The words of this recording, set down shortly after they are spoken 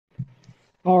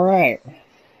Alright.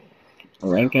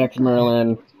 Rank X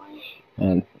Merlin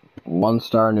and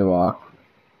 1-star Nuwa.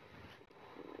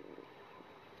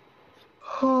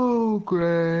 Oh,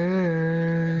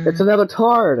 great. It's another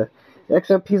Tard!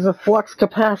 Except he's a flux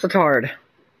capacitard.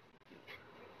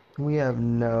 We have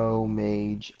no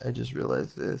mage. I just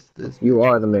realized this. This You bitch.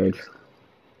 are the mage.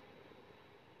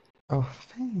 Oh,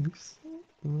 thanks.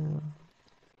 Yeah.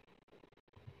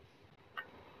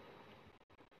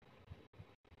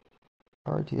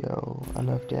 RTO,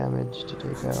 enough damage to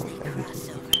take out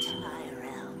everything.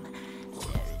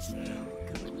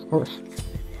 Of course.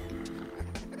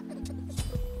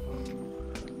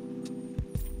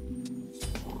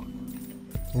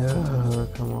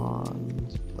 Come on.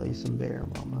 Let's play some bear,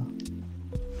 mama.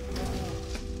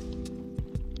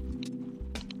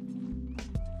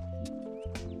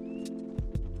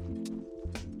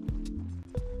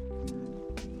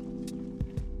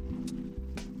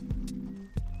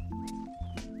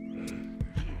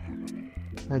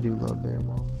 I do love bear,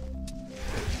 mama.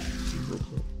 She's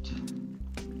legit.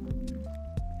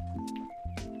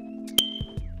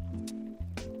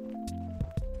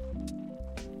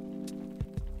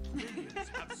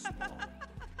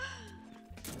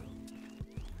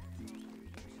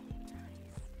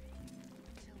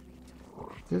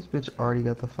 This bitch already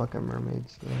got the fucking mermaid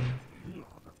skin.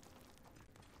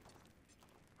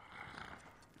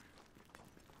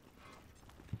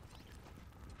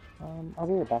 I'll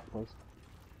be right back, please.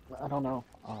 I don't know.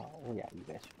 Well, yeah, you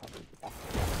guys should probably be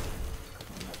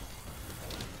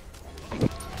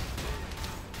back.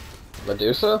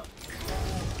 Medusa?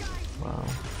 Wow.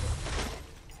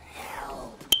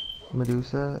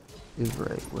 Medusa is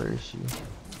right. Where is she?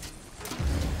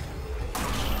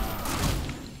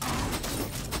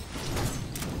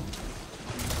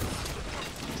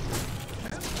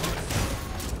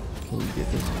 Can you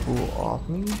get this fool off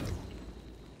me?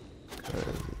 Cause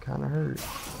it kinda hurts.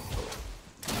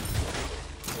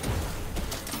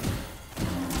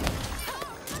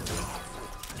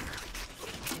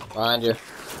 Behind you.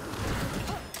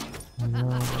 No.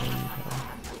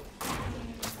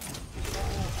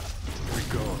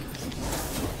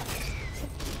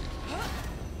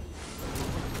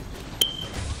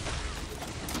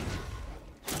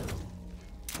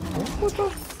 What the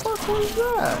fuck was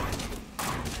that?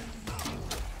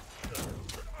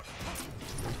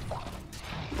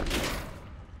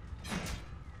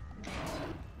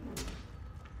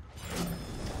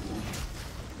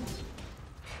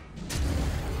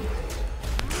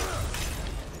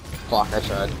 Fuck, I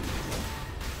tried.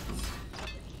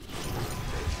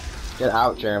 Get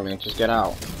out, Jeremy. Just get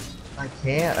out. I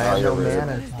can't. I Oh, have no you're rude.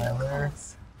 mana, Tyler.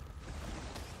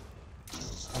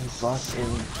 I'm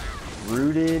fucking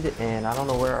rooted, and I don't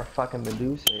know where our fucking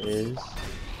Medusa is.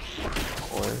 Of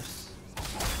course.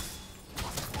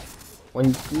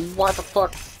 What the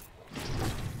fuck?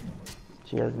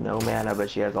 She has no mana, but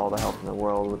she has all the health in the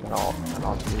world with it all, and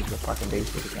also needs the fucking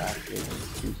basic attack. She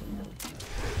isn't using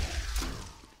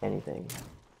anything.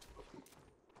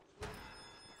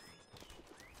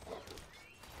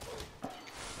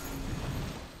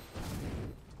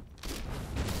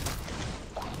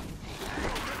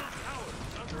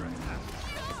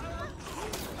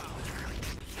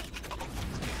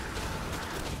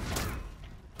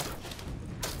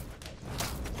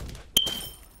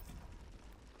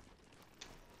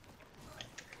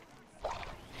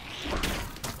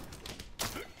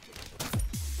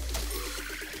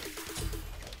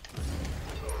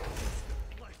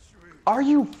 Are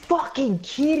you fucking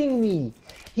kidding me?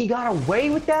 He got away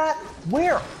with that?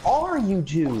 Where are you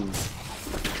two?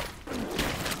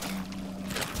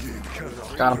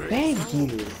 Got him. Thank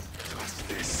you.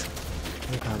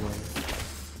 I'm coming.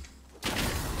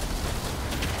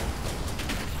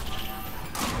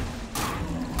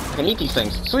 I can eat these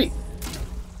things. Sweet.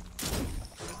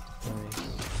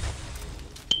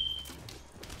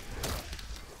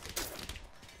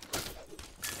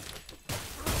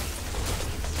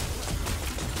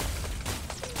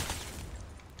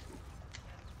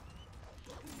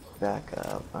 Back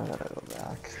up. I gotta go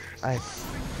back. I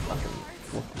fucking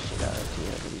whooped the shit out of you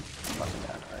every fucking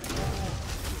time.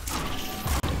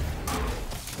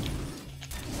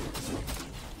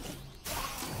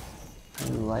 How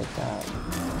do you like that?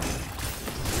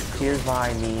 Tears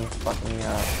behind me, fucking me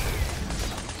up.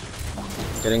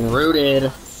 Getting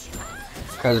rooted.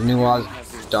 Because Nuwa's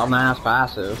dumbass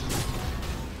passive.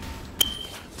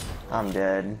 I'm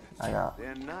dead. I got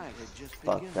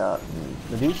fucked up.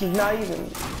 Medusa's not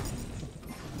even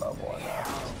bubble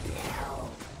enough.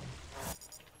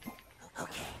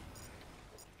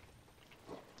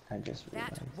 I just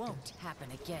realized. That won't happen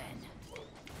again.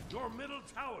 Your middle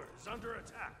tower is under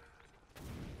attack.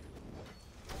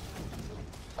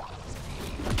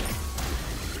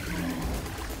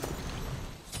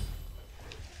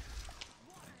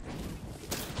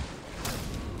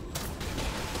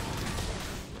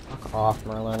 Fuck off,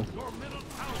 Merlin.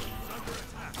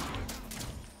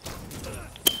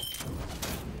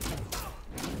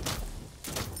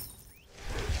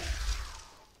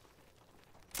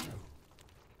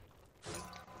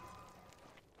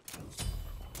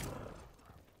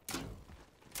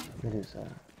 It is,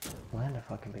 land a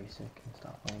fucking basic and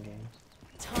stop playing games.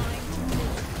 Time to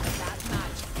move that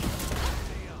magic.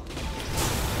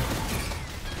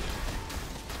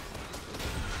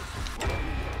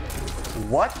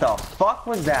 What the fuck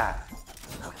was that?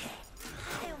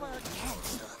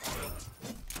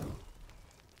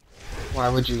 Why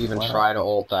would you even What try to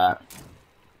ult that?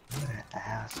 What an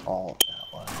asshole that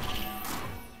was.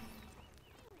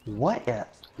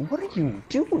 What are you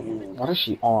doing? What is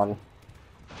she on?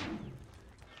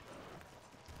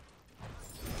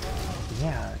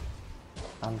 Yeah,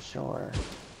 I'm sure.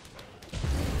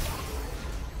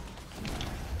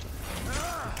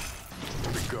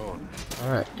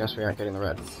 Alright, guess we aren't getting the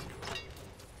red.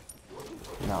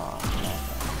 Nah.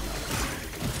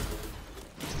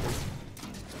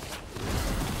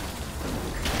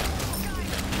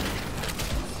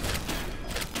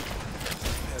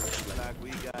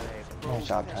 Nice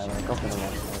job, Tyler. Go for the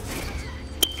next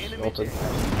one. Ulted.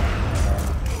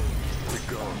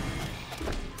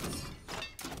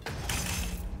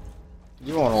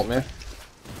 You won't ult me.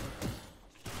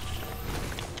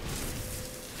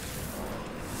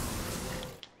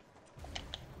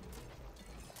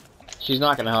 She's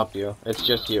not gonna help you. It's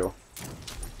just you.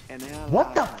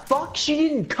 What the fuck? She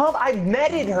didn't come. I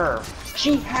meted her.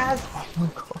 She has. Oh my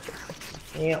god.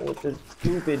 I can't with this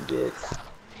stupid bitch.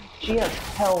 She has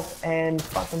health and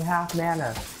fucking half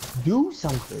mana. Do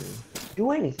something.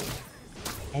 Do anything.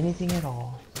 Anything at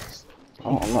all.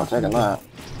 Oh, I'm not taking that.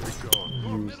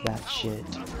 Use that shit.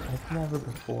 Like never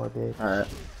before, bitch. Alright.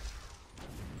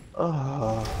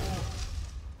 Ugh.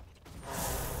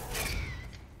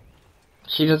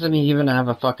 She doesn't even have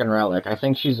a fucking relic. I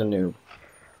think she's a noob.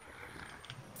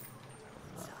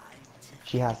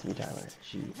 She has to be, Tyler.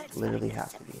 She literally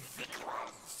has to be.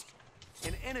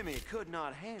 An enemy could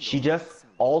not handle. She just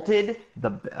ulted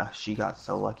the. She got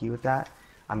so lucky with that.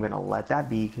 I'm gonna let that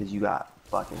be because you got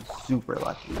fucking super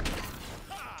lucky.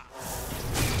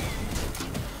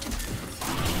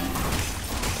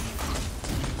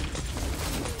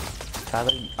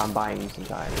 Tyler, I'm buying you some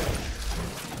time.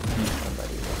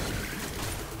 Somebody.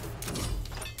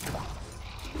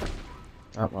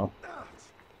 Oh well.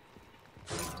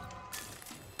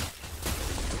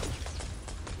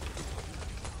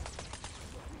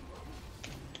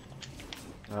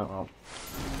 Oh well.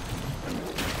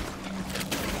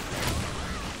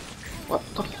 What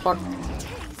the fuck?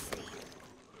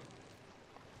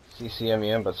 CC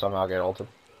me in, but somehow get ulted.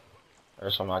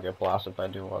 Or somehow get blasted by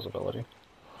Duval's ability.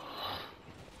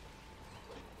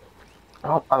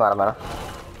 Oh, I'm out of mana.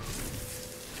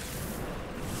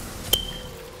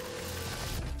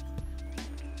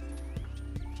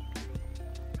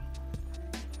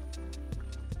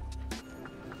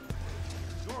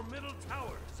 Your middle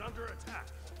tower is under attack.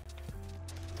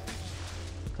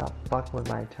 Stop fucking with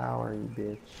my tower, you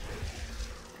bitch.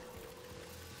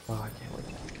 Oh, I can't wait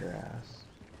to kick your ass.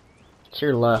 To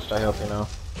your left, I hope you know.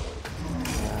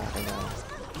 Yeah, I know.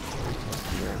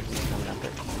 He's coming up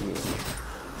at you.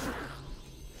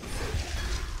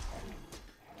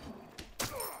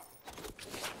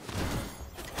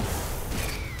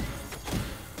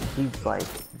 He's like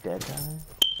dead now,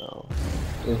 so.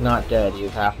 He's not dead,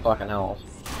 he's half fucking health.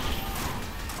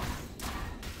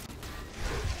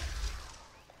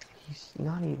 He's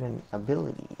not even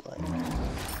ability, like.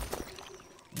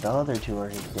 The other two are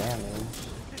his damage.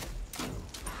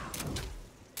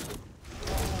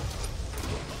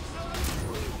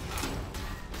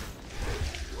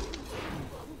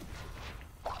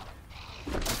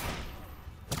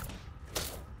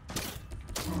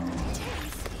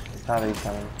 Tyler's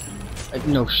coming.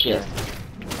 No shit.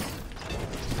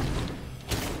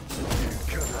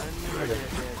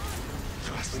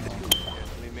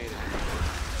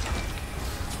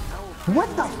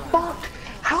 What the fuck?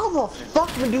 How the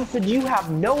fuck, Medusa, do you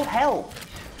have no health?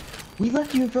 We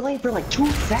left you in lane for like 2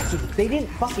 seconds. They didn't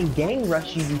fucking gang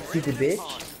rush you, you stupid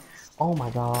bitch. Oh my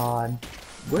god.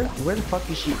 Where the fuck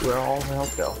is she? Where all her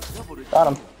health go? Got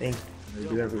him. Thanks. They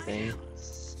do everything.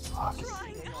 Fuck.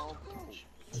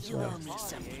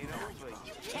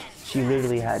 She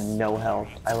literally had no health.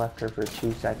 I left her for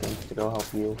 2 seconds to go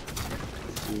help you.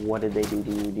 What did they do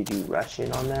to you? Did you rush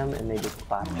in on them and they just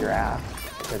clapped your ass?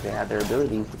 Because they had their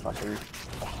abilities to fucking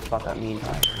fuck up me and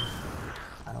Tyler.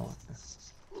 I don't want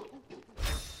this.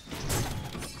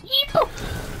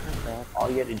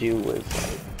 All you had to do was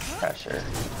like pressure.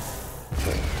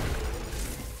 But,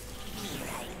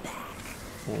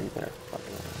 yeah, you better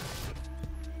fucking.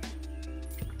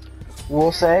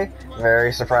 We'll say,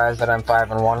 very surprised that I'm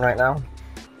 5-1 right now.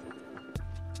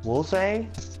 We'll say,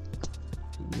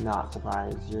 not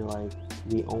surprised. You're like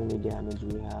the only damage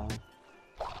we have.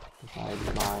 Besides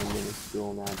mine,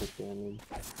 minuscule magic damage.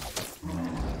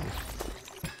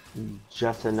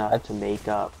 Just enough to make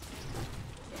up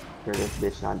for this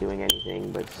bitch not doing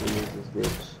anything, but as soon as this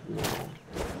bitch, you know.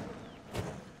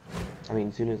 I mean,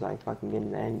 as soon as I fucking get in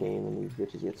the end game and these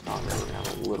bitches get stronger, we're gonna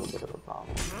have a little bit of a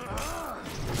problem.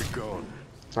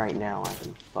 Right now, I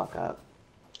can fuck up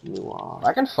Nuwa.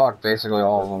 I can fuck basically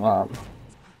all of them up.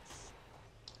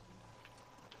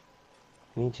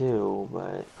 Me too,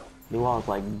 but Nuwa's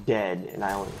like dead, and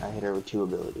I hit her with 2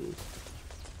 abilities.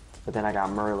 But then I got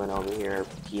Merlin over here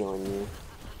healing you.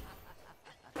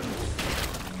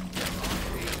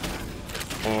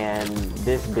 And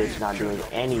this bitch not doing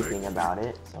anything about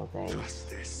it, so thanks.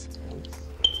 Thanks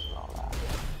for all that.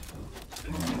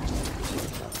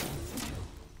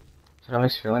 That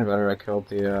makes me feeling better. I killed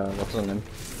the, what's the name?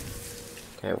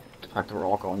 Okay, the fact that we're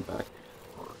all going back.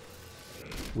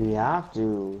 We have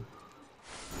to.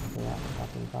 We have to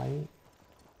fucking fight.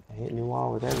 I hit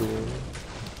Nuwa with everything.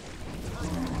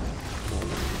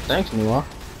 Thanks, Nuwa.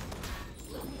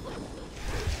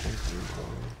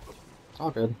 It's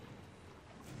all good.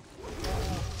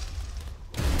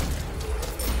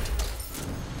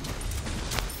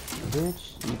 Bitch,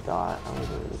 you thought I was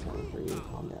really coming for you.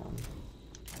 Calm down.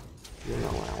 You know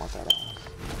when I want that ass.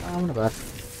 I'm in the back.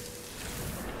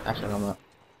 Actually, no, I'm not.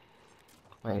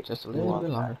 Wait, just a little bit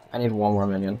longer. I need one more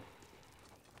minion.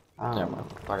 Never mind.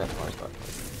 I got the first back.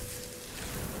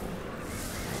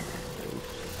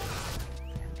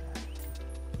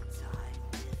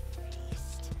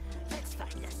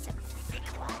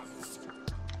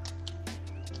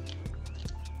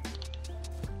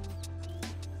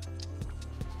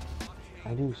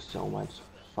 I do so much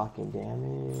fucking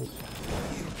damage.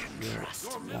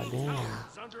 Goddamn.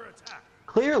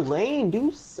 Clear lane,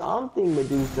 do something,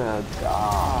 Medusa.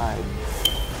 God.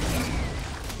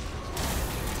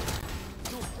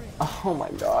 Oh my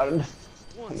god.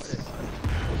 Oh my god.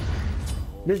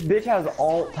 This bitch has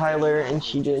alt Tyler and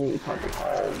she didn't fucking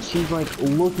alt. She's like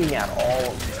looking at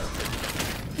all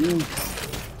of them. Dude,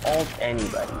 alt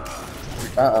anybody.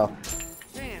 Uh-oh.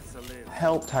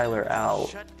 Help Tyler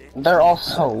out. They're all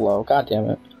so low, god damn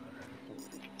it.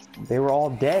 They were all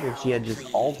dead if she had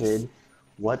just alted.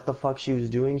 What the fuck she was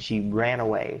doing? She ran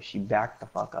away. She backed the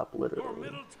fuck up,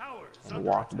 literally. And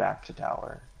walked back to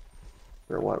tower.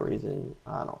 For what reason?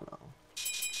 I don't know.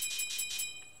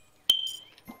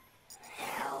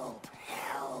 Help,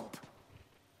 help.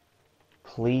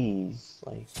 Please,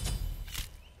 like...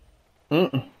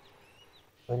 put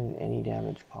in any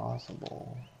damage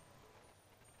possible.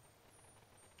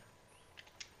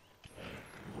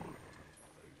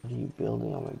 What are you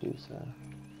building on Medusa?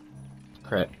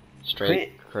 Crit.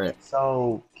 Straight crit.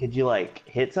 So, could you like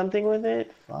hit something with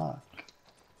it? Fuck.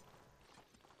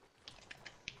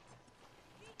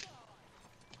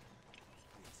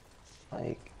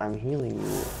 Like, I'm healing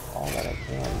you all that I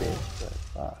can, bitch, but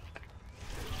fuck.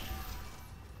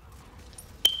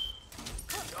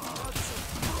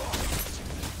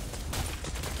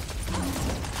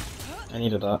 I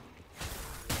needed that.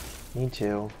 Me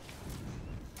too.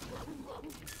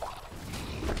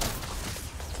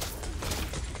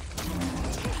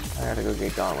 I gotta go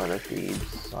get Gauntlet of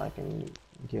Thebes so I can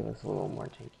give us a little more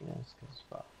tankiness, cause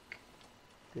fuck.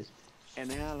 This. An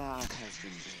ally has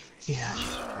been buried. Yeah,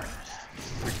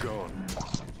 she's Gone.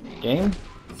 Game?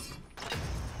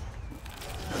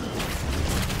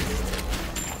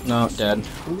 No, dead.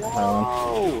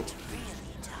 No!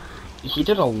 He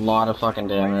did a lot of fucking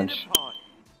damage.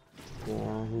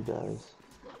 Yeah, he does.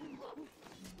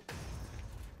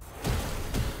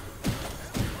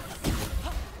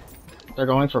 They're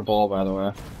going for bull, by the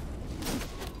way.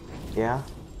 Yeah?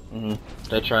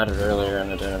 They tried it earlier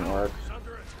and it didn't work.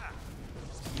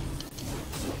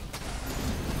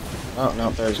 Oh,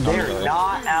 no, there's no. They're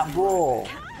not at bull!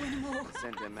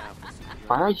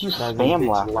 Why are you spam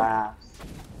laughing?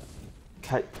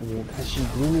 Cause she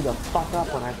blew me the fuck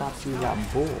up when I thought she was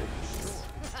at bull.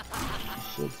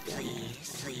 Shit,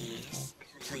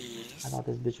 I thought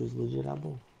this bitch was legit at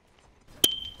bull.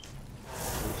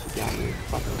 And she got me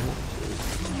fucking up.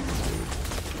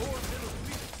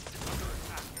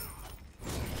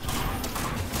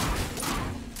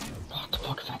 What the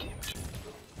fuck is that damage?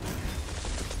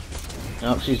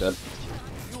 No, she's dead.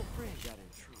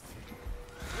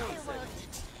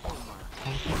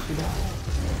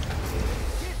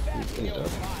 He's dead.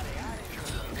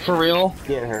 For real?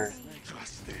 Get her.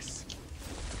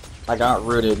 I got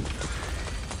rooted.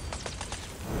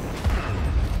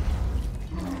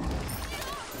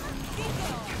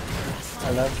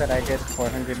 I love that I did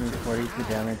 442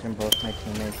 damage and both my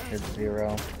teammates did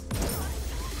 0.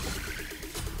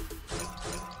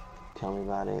 Tell me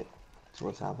about it. That's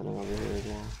what's happening over here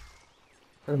again.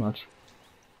 Pretty much.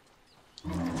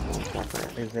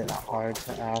 Is it hard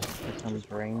to ask for some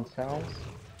brain cells?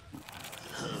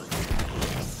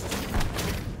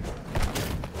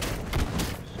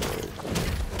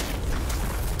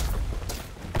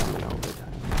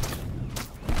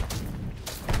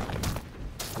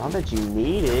 Not that you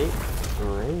need it.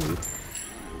 Great.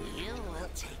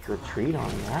 Retreat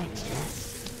on that.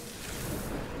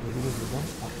 Maybe you don't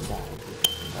fucking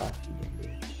die.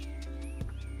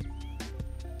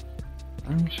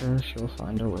 I'm sure she'll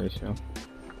find a way to.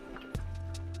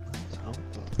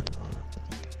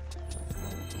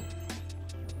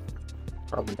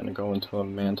 Probably gonna go into a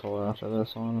mantle after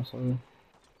this, honestly.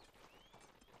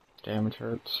 Damage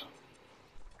hurts.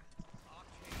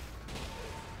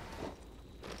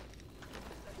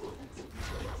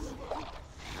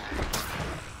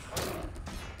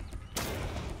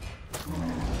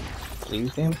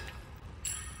 Please, game.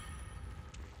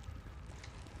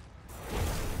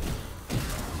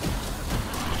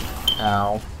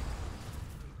 Ow.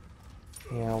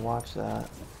 Yeah, watch that.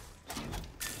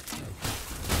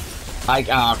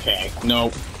 Okay,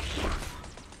 nope.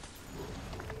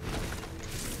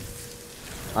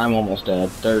 I'm almost dead.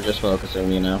 They're just focusing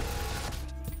me now.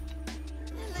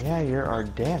 Yeah, you're our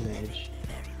damage.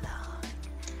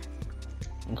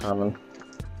 I'm coming.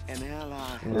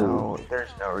 No, there's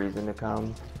no reason to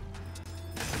come.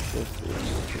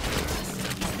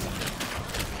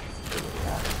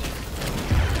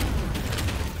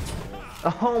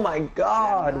 Oh my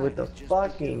god, with the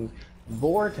fucking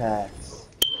vortex.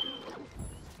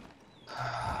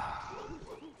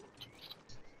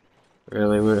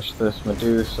 Really wish this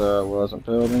Medusa wasn't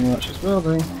building what she's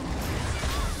building.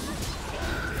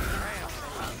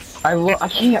 I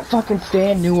can't fucking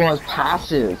stand Nua's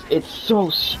passive. It's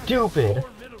so stupid.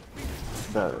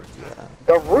 Yeah.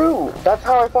 The root! That's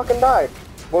how I fucking died.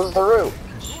 Was the root.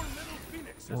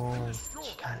 Well,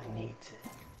 she kinda needs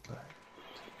it, but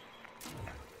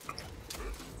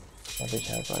that bitch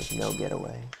has like no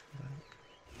getaway.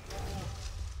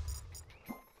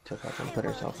 Took up and put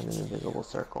herself in an invisible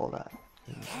circle that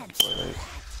spoilers.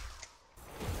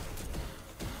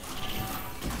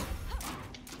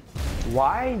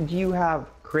 Why do you have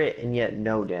crit and yet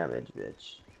no damage,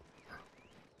 bitch?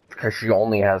 Because she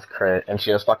only has crit, and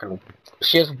she has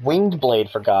winged blade,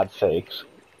 for God's sakes.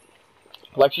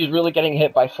 Like she's really getting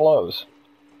hit by flows.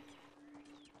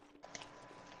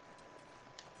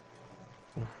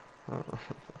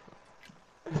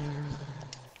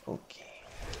 Okay,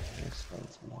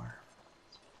 explains more.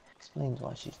 Explains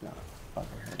why she's not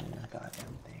fucking hurting that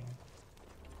goddamn thing.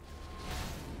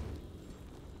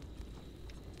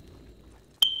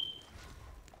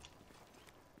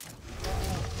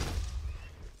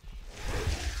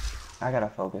 I gotta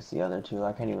focus the other two.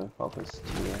 I can't even focus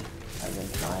two. I've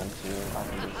been trying to. I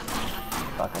can just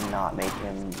fucking not make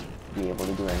him be able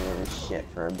to do any of this shit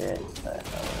for a bit, but other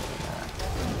than that,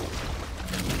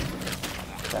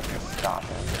 definitely stop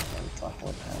him and fuck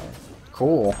with her.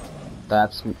 Cool.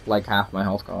 That's like half my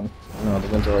health gone. No, the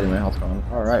majority of my health gone.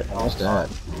 Alright, almost dead.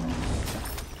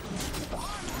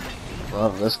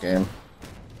 Love this game.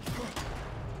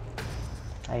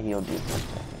 I healed you for a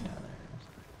second, Tyler.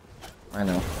 I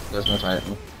know. There's no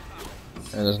Titan.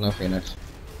 And there's no Phoenix.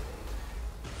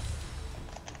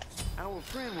 Our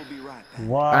friend will be right back.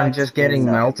 What? I'm just getting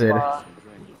melted.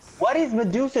 What is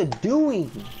Medusa doing?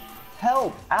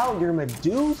 Help out your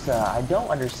Medusa! I don't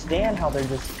understand how they're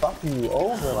just fucking you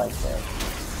over like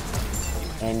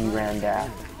this. And you ran back.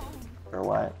 Or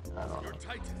what? I don't know.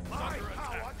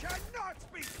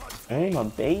 Aim a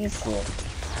basic.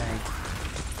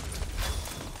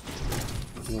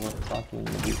 You were fucking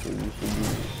Medusa, you should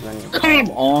be running. Come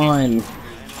on!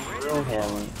 Kill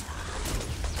him.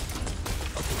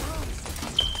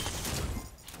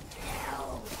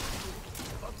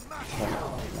 I'm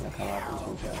gonna come out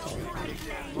and shoot you.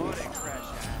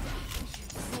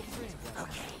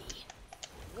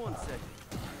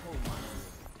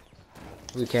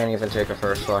 We can't even take a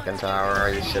first fucking tower, are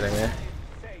you shitting me?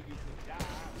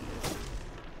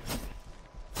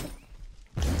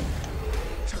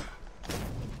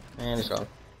 And he's gone.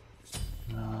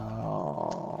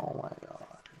 Oh my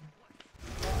god.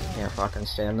 Yeah, can't fucking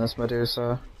stand this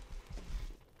Medusa.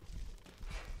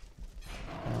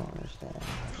 I don't understand.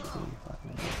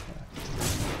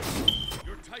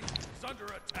 Your Titan is under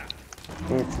attack.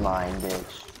 It's mine,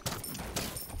 bitch.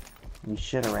 You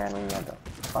should have ran when you had the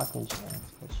fucking chance,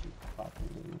 but you fucking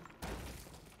didn't.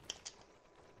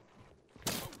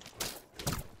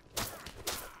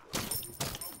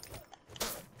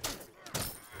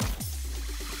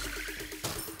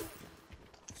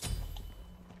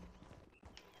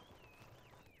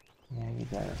 Yeah, you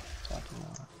better fucking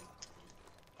not.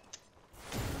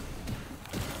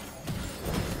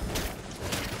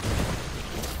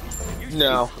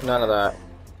 No, none of that.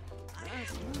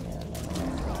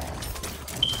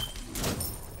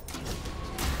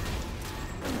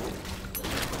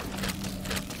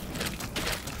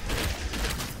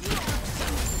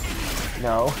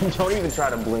 No, don't even try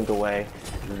to blink away.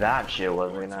 That shit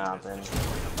wasn't gonna happen.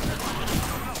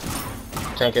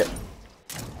 Tank it.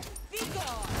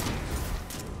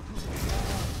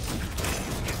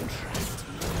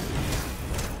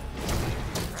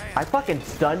 I fucking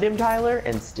stunned him, Tyler,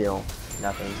 and still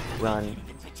nothing. Run.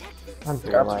 Run for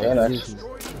your Got life. the She's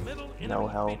no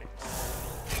help.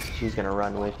 She's gonna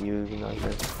run with you, even though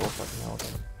you're full fucking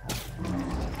health.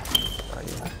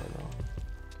 Already halfway low.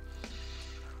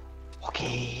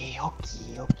 Okay,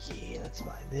 okay. Let's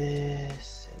buy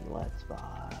this, and let's buy.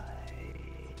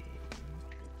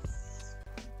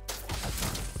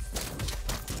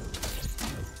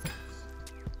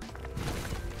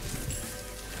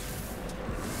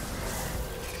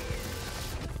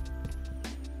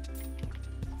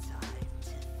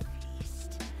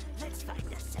 Let's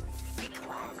find us some thick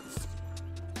ones.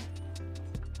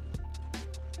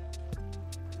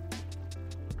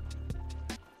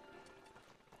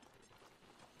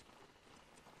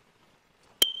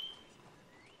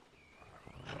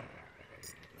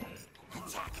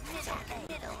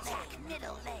 Attack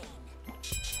middle lane.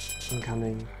 I'm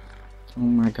coming. Oh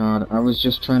my god, I was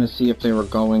just trying to see if they were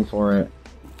going for it.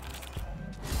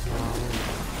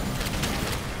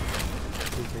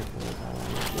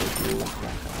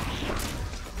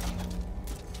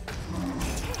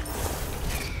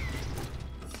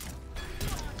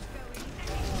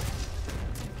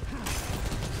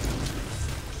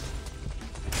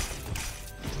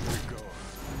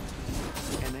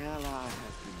 An ally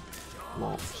has been.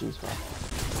 No, she's fine.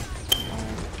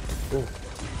 Ugh,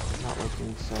 not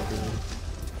looking so good.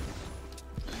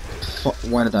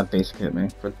 Why did that basic hit me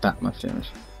for that much damage?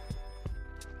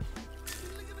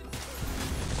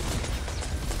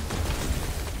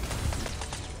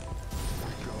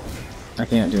 I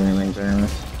can't do anything, Jeremy.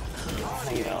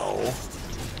 I know.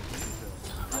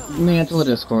 Mantle of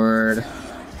Discord.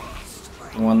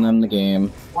 Won them the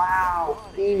game. Wow,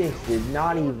 Phoenix did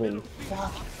not even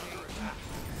fuck.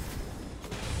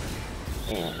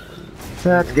 And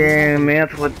That game,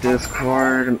 Mantle of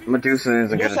Discord. Medusa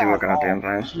isn't gonna do a goddamn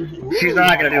thing. She's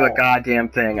not gonna do a goddamn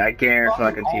thing. I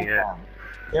guarantee it.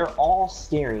 they're all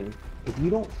staring. If you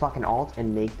don't fucking alt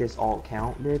and make this alt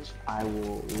count, bitch, I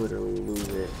will literally lose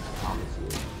it. I promise you.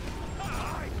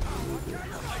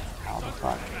 How the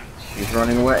fuck? She's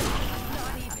running away.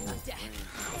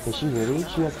 Is she really?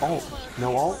 She has ult.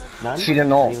 No ult? None? She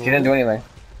didn't ult. She didn't do anything.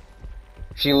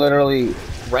 She literally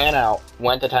ran out,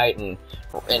 went to Titan,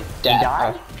 and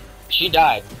died? She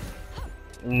died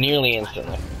nearly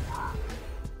instantly.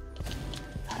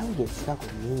 How do we get stuck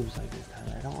with moves like this,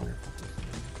 Tyler? I don't understand.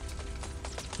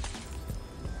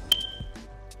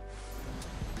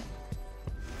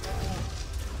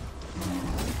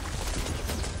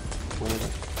 Where the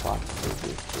fuck is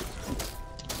this shit?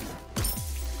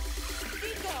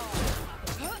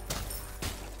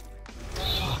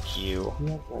 Fuck you. He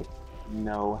has like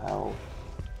no health.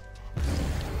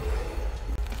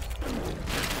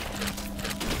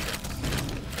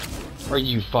 Are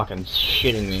you fucking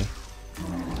shitting me?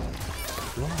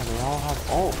 Yeah, they all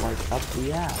have ult like up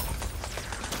the ass.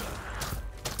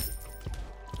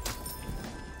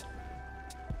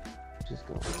 Just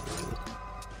go.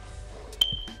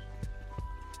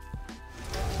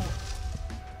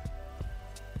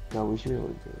 No, we should be able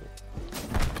to do it.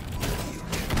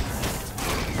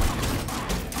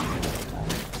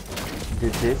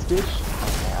 Did this bitch?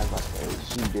 Okay, I was about to say,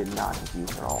 she did not just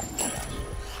use her ult.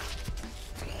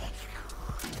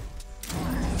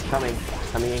 Coming.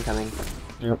 Coming in, coming.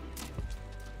 Yep.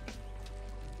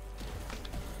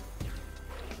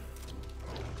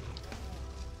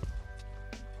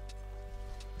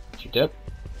 She dipped?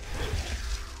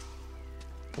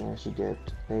 Yeah, she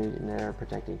dipped. They're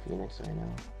protecting Phoenix right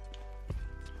now.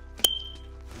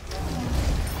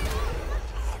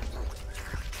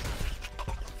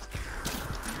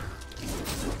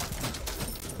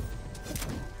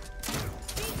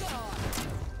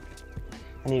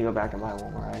 I need to go back and buy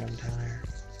one more item, Tyler.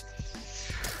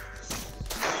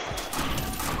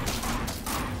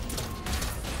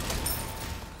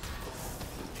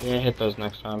 Yeah, hit those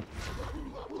next time.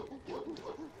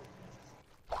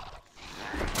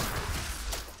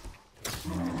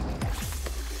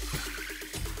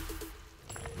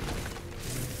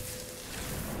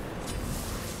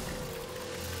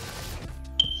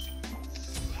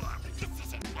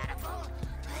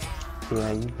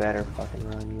 Yeah, you better fucking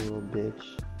run, you little bitch.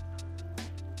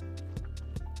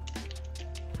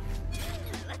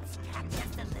 Let's cactus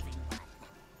the living one.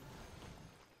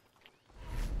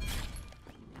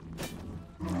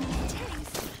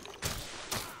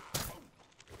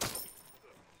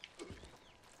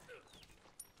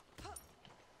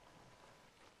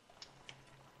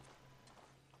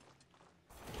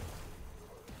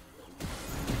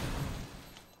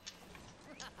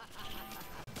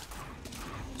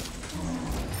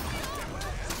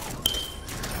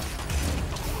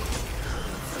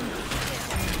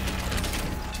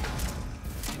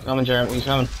 Taste. Coming, Jeremy. He's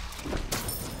coming.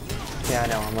 Yeah, I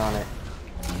know, I'm on it.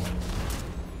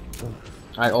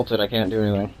 I ulted. I can't do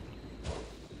anything.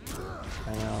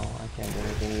 I know, I can't do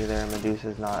anything either.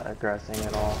 Medusa's not aggressing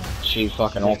at all. She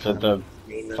fucking She's ulted the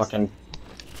fucking...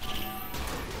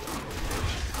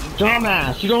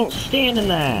 Dumbass! You don't stand in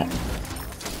that!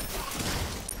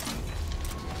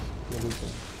 Medusa,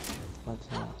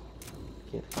 let's not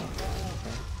get fucked,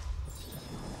 okay?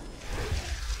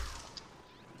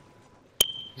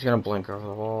 He's gonna blink over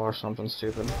the wall or something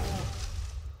stupid.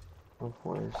 Of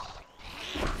course.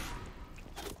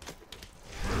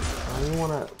 I don't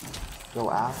wanna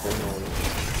go after him,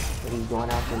 but he's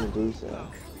going after Medusa.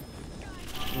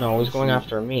 No, he's going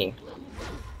after me.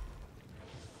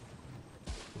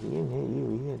 He didn't hit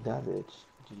you, he hit that bitch.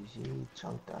 Did you see he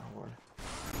chunked that whore?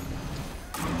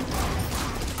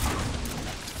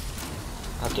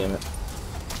 God damn it.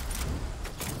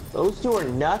 Those two are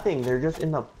nothing, they're just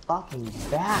in the fucking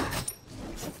back.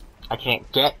 I can't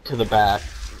get to the back.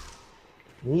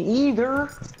 Me either.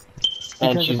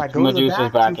 And Because she's, if I go to the Medusa's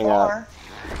back backing too up. far,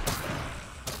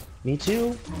 me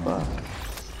too. Fuck.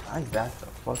 I backed the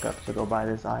fuck up to go buy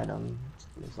this item.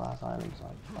 This last item, so I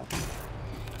can fucking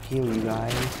heal you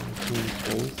guys and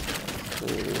clean space.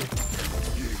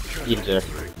 You dick.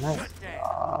 Nice.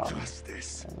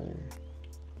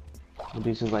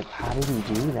 Medusa's like, how did he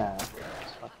do that?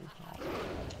 It's fucking cat.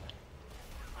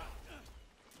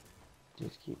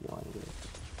 Just keep going, dude.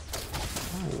 I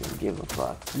don't even give a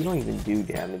fuck. You don't even do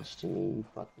damage to me, you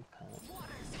fucking cunt.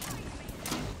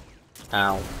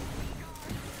 Ow.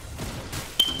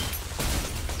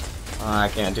 I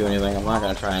can't do anything. I'm not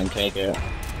gonna try and take it.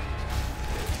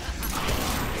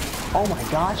 Oh my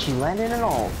god, she landed it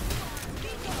all.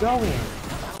 Go in.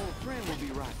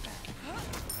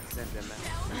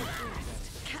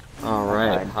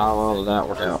 Alright, how well did that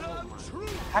work out?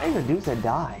 How did Medusa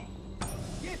die?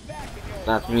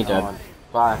 That's me dead.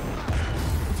 Bye.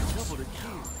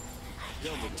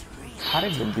 How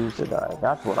did Medusa die?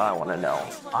 That's what I want to know.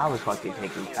 I was fucking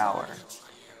taking tower.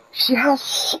 She has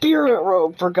spirit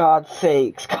robe, for God's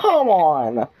sakes! Come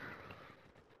on!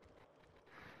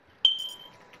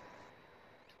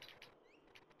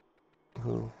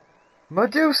 Who?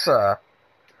 Medusa!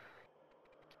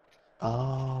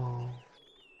 Oh.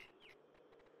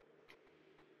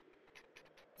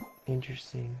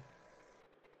 Interesting.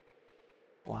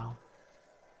 Wow.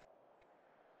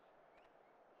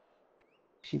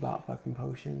 She bought fucking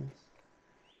potions.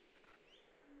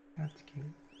 That's cute.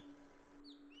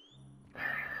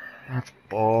 That's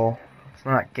bull. It's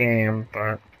not game,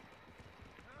 but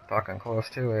fucking close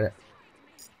to it.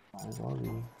 Might as well be.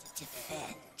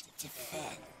 Defend.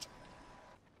 Defend.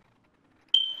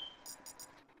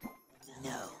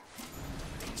 No.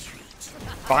 Retreat.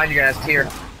 Behind you guys, tier.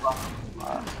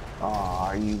 Oh,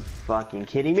 are you fucking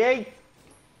kidding me?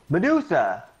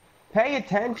 Medusa! Pay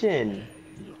attention!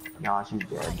 Nah, she's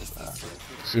dead.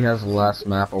 She has less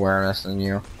map awareness than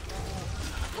you.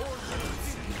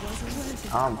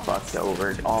 I'm fucked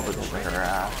over all because of her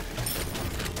ass.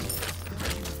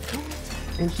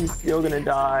 And she's still gonna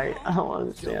die. I don't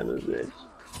understand this bitch.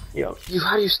 Yo.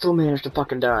 How do you still manage to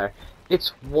fucking die?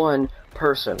 It's one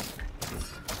person.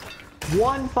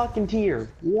 One fucking tier.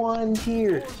 One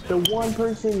tier. The one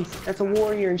person that's a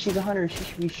warrior and she's a hunter, she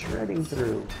should be shredding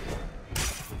through.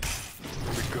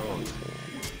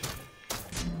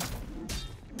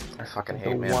 I fucking The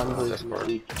hate man one on person Discord.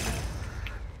 weak.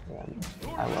 Yeah,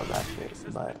 I love that shit,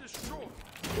 but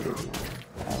it is annoying.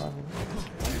 I love it.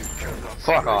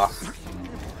 Fuck off.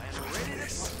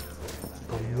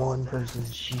 The one person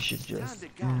she should just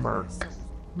murk.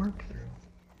 Murk through.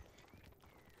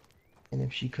 And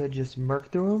if she could just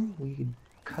murk through him, we could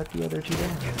cut the other two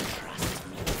down.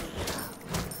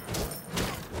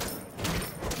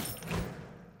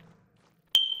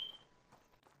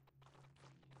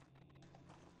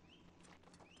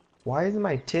 Why isn't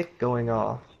my tick going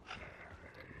off?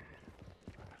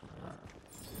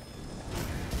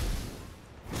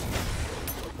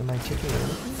 Am I ticking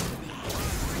anything?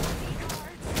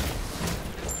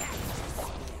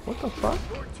 What the fuck?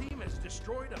 Your team has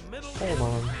destroyed a middle. Hold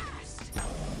on.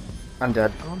 I'm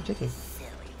dead. Oh, I'm ticking.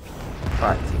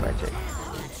 Fine. See my tick.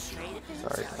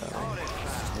 Sorry.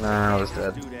 Nah, I was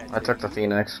dead. I took the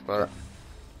Phoenix, but...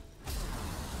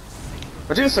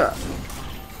 Medusa!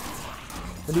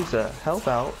 Medusa, help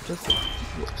out. Just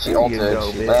She there you ulted,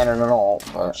 go, she bitch. landed an ult,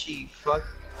 but... She fuck.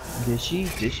 Did she?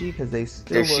 Did she? Because they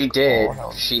still. If she look did, all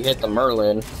healthy. she hit the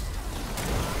Merlin.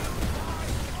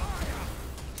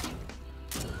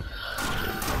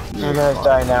 You guys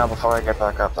die now before I get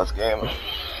back up this game.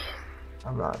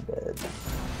 I'm not dead.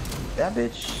 That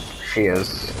bitch. She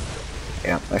is.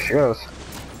 Yeah, there she goes.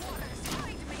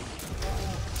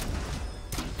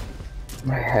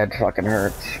 My head fucking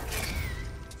hurts.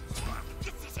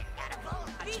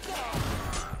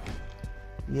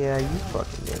 Yeah, you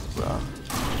fucking is, bro.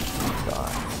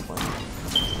 God.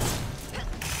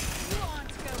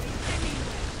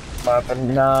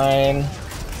 Weapon 9.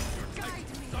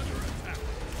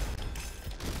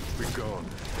 Be gone.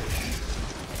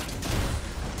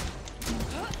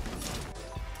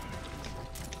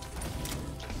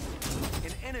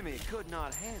 An enemy could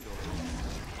not handle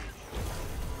it.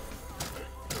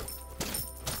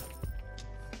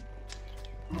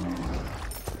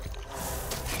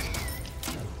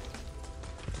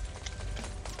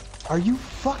 Are you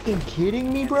fucking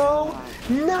kidding me, bro?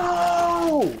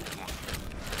 No!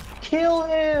 Kill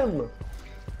him!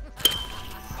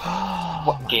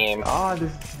 What game? Ah,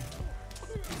 this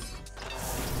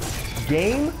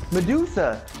game?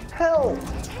 Medusa, help!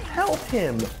 Help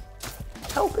him!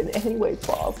 Help in any way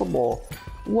possible.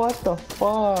 What the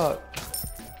fuck?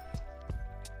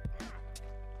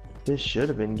 This should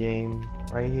have been game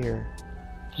right here.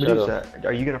 Should've. Medusa,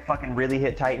 are you gonna fucking really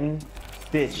hit Titan?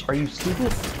 Bitch, are you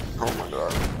stupid? Oh my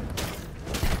god.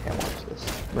 Can't watch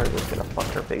this. Medusa's gonna fuck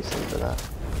her face into that.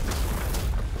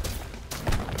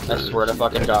 I swear to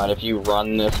fucking god, if you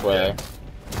run this way.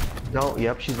 No,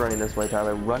 yep, she's running this way,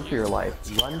 Tyler. Run for your life.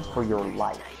 Run for your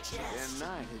life. Their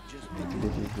night had just been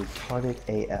This is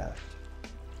retarded AF.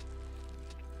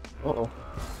 Uh-oh.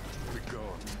 Be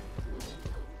gone.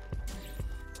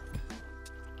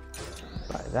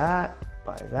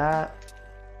 Buy that.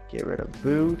 Get rid of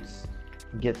boots.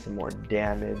 Get some more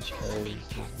damage, because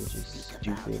this bitch is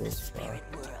stupid as fuck.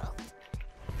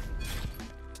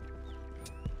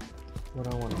 What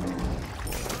do I want to do?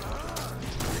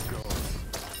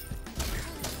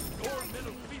 Your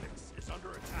middle Phoenix is under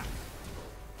attack.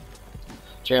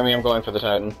 Jeremy, I'm going for the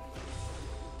Titan.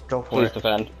 Go for Please it.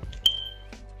 defend.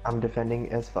 I'm defending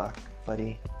as fuck,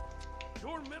 buddy.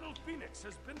 Your middle Phoenix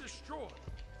has been destroyed.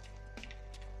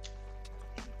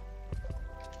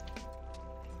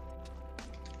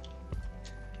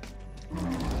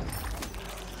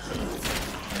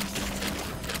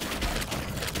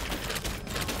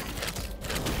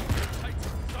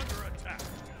 Titan's under attack.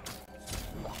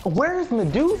 Where's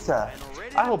Medusa?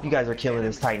 I hope you guys are killing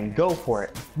this Titan. Go for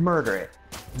it. Murder it.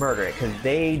 Murder it, because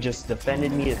they just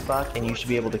defended me as fuck, and you should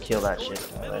be able to kill that shit,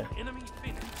 Tyler. Enemy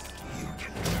Phoenix.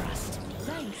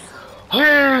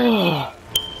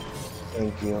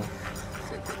 Thank you.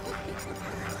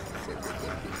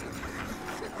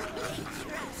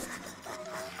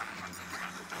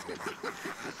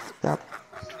 Stop.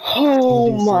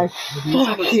 Oh Medusa. my Medusa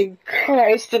was- fucking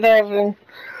Christ in heaven.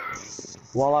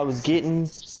 While I was getting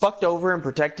fucked over and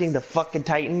protecting the fucking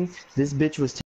Titan, this bitch was